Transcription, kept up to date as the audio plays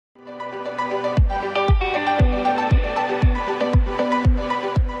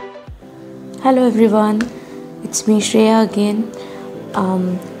Hello everyone, it's me Shreya again.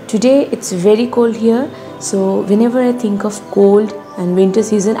 Today it's very cold here, so whenever I think of cold and winter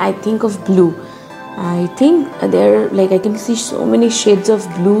season, I think of blue. I think I can see so many shades of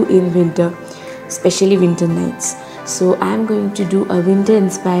blue in winter, especially winter nights. So I'm going to do a winter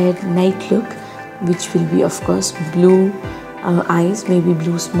inspired night look, which will be, of course, blue eyes, maybe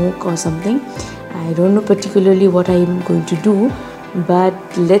blue smoke or something. I don't know particularly what I'm going to do, but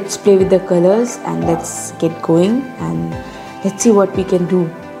let's play with the colors and let's get going and let's see what we can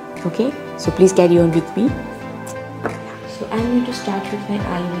do. Okay, so please carry on with me. So I'm going to start with my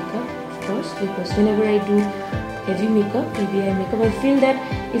eye makeup first, because whenever I do heavy makeup, heavy eye makeup, I feel that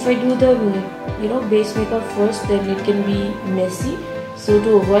if I do the base makeup first, then it can be messy. So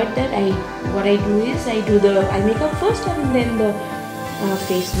to avoid that, what I do is I do the eye makeup first and then the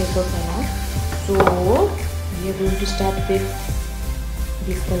face makeup and all. So we are going to start with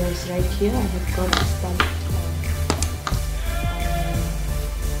these colors right here. I have got this palette,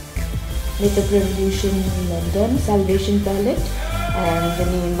 Makeup Revolution London Salvation palette, and the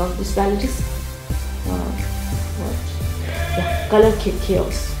name of this palette is Color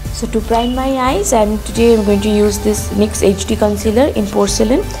Chaos. So to prime my eyes, today I'm going to use this NYX HD concealer in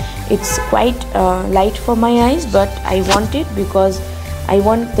porcelain. It's quite light for my eyes, but I want it because I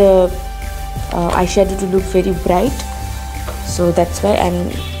want the eyeshadow to look very bright. So that's why I'm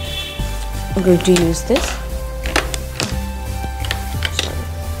going to use this.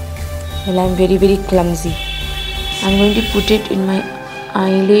 Well, I'm very clumsy. I'm going to put it in my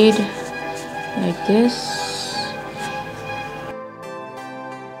eyelid like this.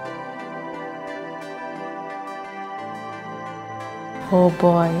 Oh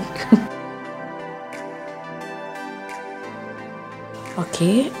boy.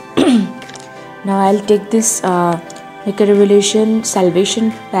 Okay. Now I'll take this Makeup Revolution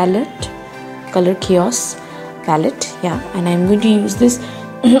Salvation palette, Color Chaos palette, and I'm going to use this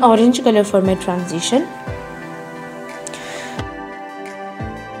orange color for my transition.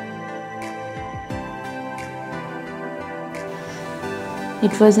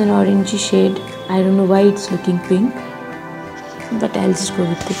 It was an orangey shade. I don't know why it's looking pink, but I'll just go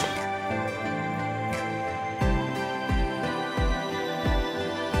with it.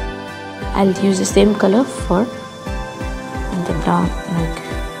 I'll use the same color for the down, like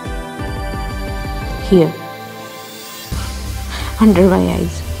here under my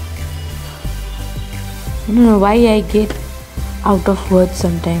eyes. I don't know why I get out of words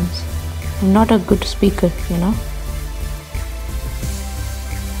sometimes. I'm not a good speaker,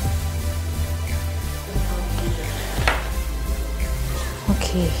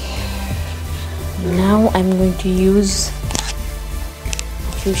 Okay, now I'm going to use a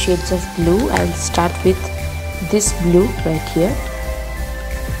few shades of blue. I'll start with this blue right here.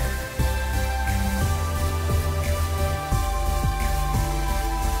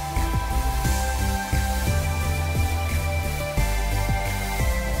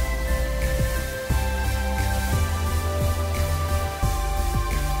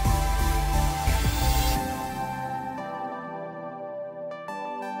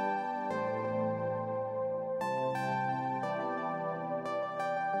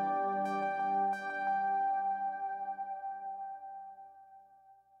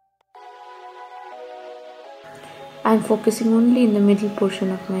 I'm focusing only in the middle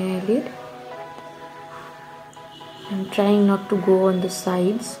portion of my eyelid. I'm trying not to go on the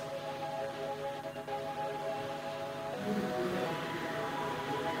sides.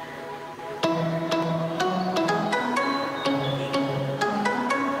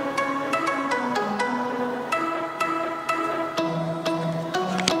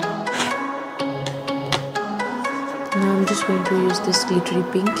 Now I'm just going to use this glittery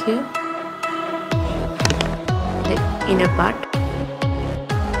pink here. Inner part.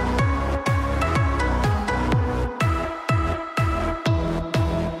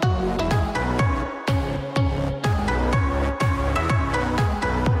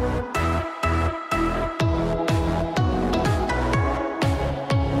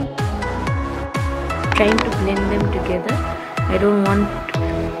 Trying to blend them together. I don't want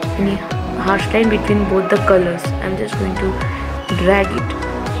any harsh line between both the colors. I'm just going to drag it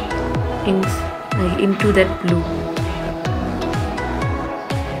into that blue.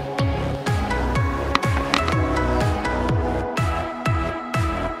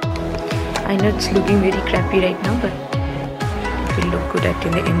 I know it's looking very crappy right now, but it will look good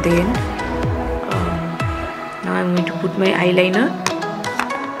in the end. Now I'm going to put my eyeliner,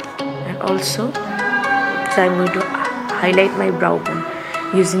 and also I'm going to highlight my brow bone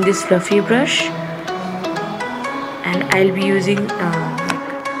using this fluffy brush, and I'll be using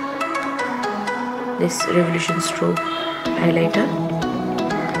this Revolution Strobe highlighter.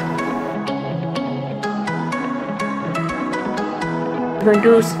 I'm going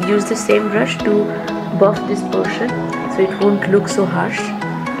to use the same brush to buff this portion so it won't look so harsh.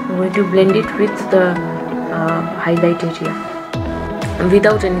 I'm going to blend it with the highlight area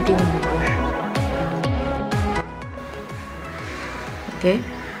without anything in the brush. Okay,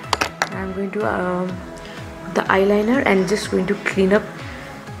 I'm going to put the eyeliner and just going to clean up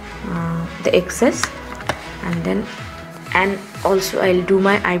the excess, and also I'll do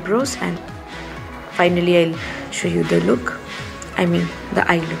my eyebrows, and finally I'll show you the look, the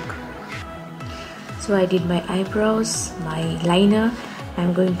eye look. So I did my eyebrows, my liner.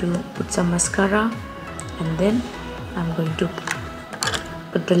 I'm going to put some mascara, and then I'm going to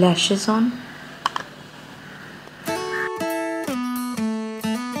put the lashes on.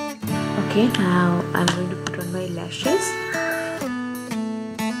 Okay, now I'm going to put on my lashes.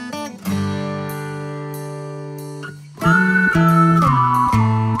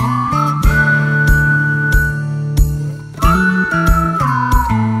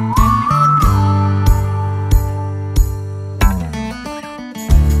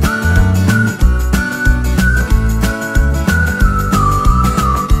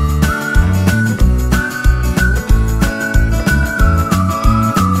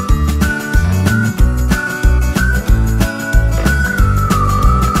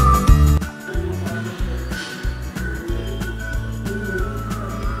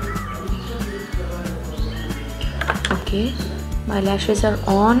 Okay, my lashes are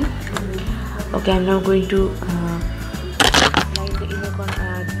on. Okay, I'm now going to line the inner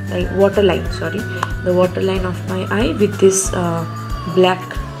corner, the waterline of my eye with this black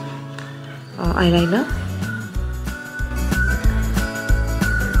eyeliner.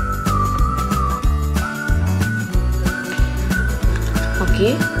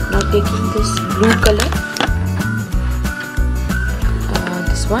 Okay, now taking this blue color,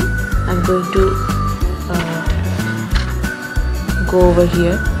 this one, I'm going to go over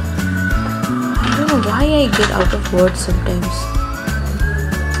here. I don't know why I get out of words sometimes.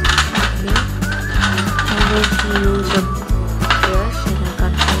 Okay. I'm going to use a brush and I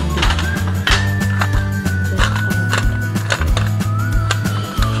can't find it.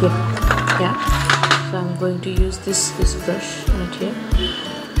 Just here. Yeah. So I'm going to use this brush right here.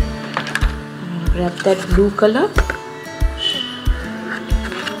 And grab that blue color.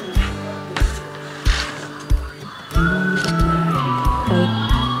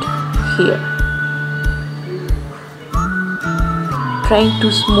 Here, trying to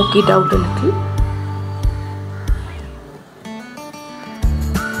smoke it out a little.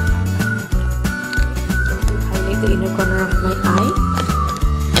 Highlight the inner corner of my eye.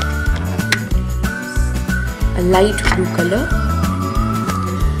 A light blue color.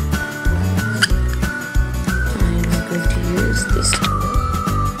 I'm going to use this color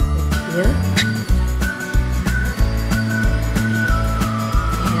here.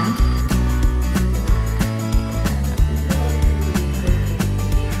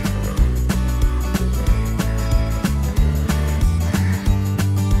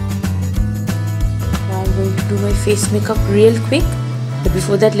 Do my face makeup real quick, but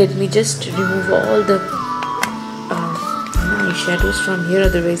before that let me just remove all the eyeshadows from here,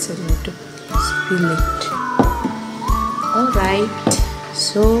 otherwise I'm going to spill it. Alright,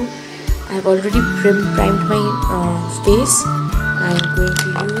 so I've already primed my face. I'm going to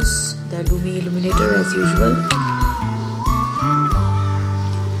use the Lumi Illuminator as usual.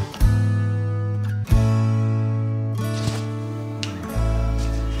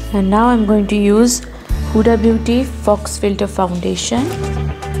 And now I'm going to use Huda Beauty Fox Filter Foundation.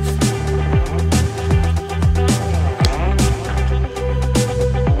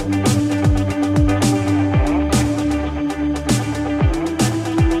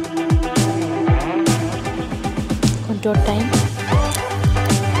 Contour time.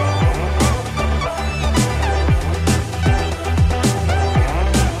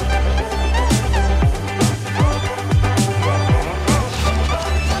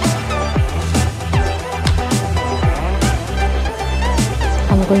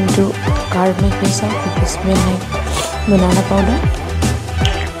 I'm going to carve my face out with this midnight banana powder.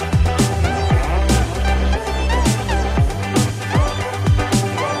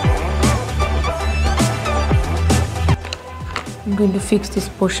 I'm going to fix this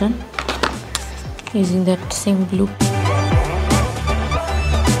portion using that same glue.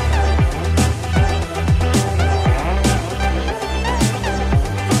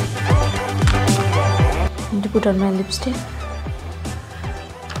 I'm going to put on my lipstick.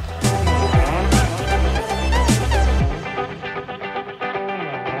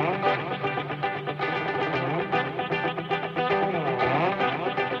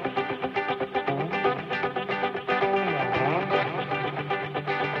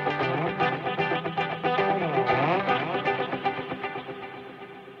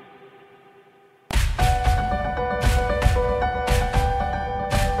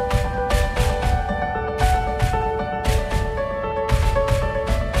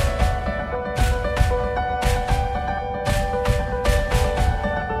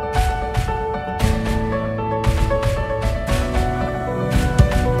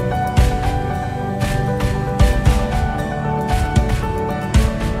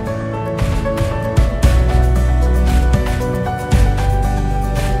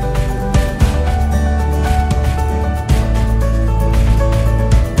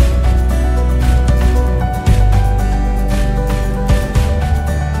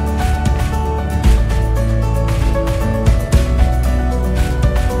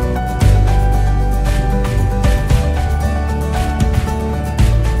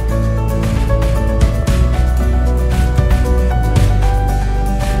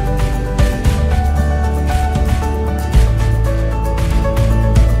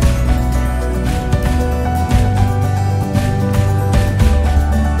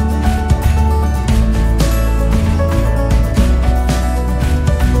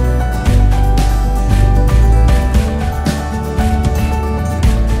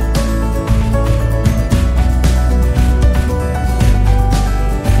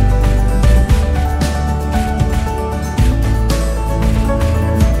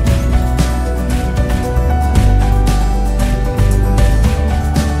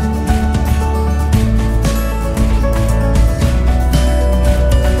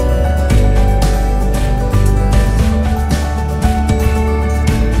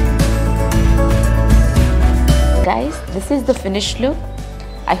 Guys, this is the finished look.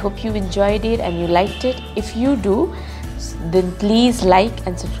 I hope you enjoyed it and you liked it. If you do, then please like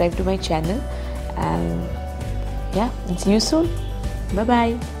and subscribe to my channel. And yeah, see you soon. Bye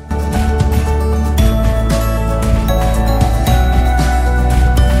bye.